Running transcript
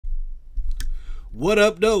What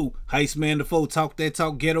up, though? Heist Man the Foe, talk that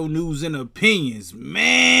talk, ghetto news and opinions.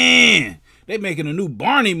 Man, they making a new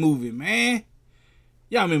Barney movie, man.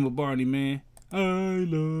 Y'all remember Barney, man? I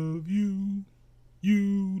love you.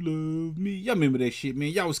 You love me. Y'all remember that shit, man.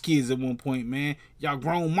 Y'all was kids at one point, man. Y'all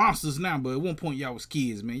grown monsters now, but at one point y'all was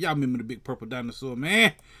kids, man. Y'all remember the big purple dinosaur,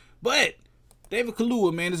 man. But David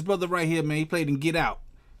Kaluuya, man, this brother right here, man, he played in Get Out.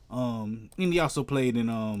 And he also played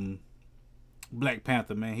in Black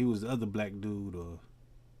Panther, man. He was the other black dude, or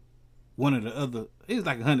one of the other. It's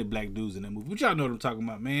like 100 black dudes in that movie. But y'all know what I'm talking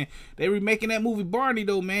about, man. They remaking that movie Barney,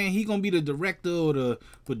 though, man. He gonna be the director or the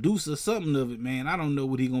producer, something of it, man. I don't know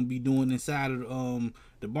what he gonna be doing inside of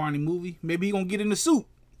the Barney movie. Maybe he gonna get in the suit.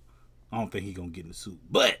 I don't think he gonna get in the suit,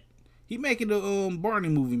 but he making the Barney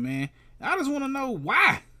movie, man. I just want to know,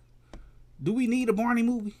 why do we need a Barney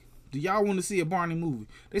movie? Do y'all want to see a Barney movie?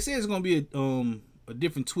 They say it's gonna be a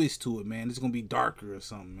different twist to it, man. It's gonna be darker or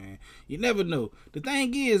something, man. You never know. The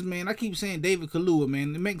thing is, man, I keep saying David Kaluuya,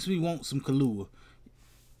 man. It makes me want some Kaluuya.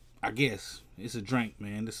 I guess it's a drink,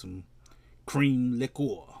 man. It's some cream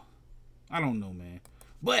liqueur. I don't know, man.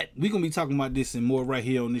 But we gonna be talking about this and more right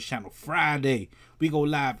here on this channel Friday. We go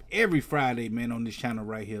live every Friday, man, on this channel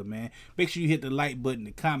right here, man. Make sure you hit the like button,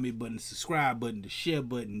 the comment button, the subscribe button, the share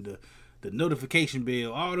button, the notification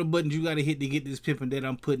bell, all the buttons you gotta hit to get this pimping that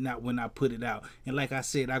I'm putting out when I put it out. And like I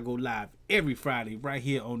said, I go live every Friday right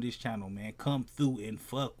here on this channel, man. Come through and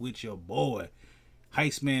fuck with your boy,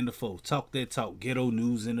 Heist Man the Foe. Talk that talk, ghetto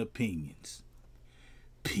news and opinions.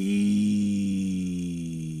 Peace.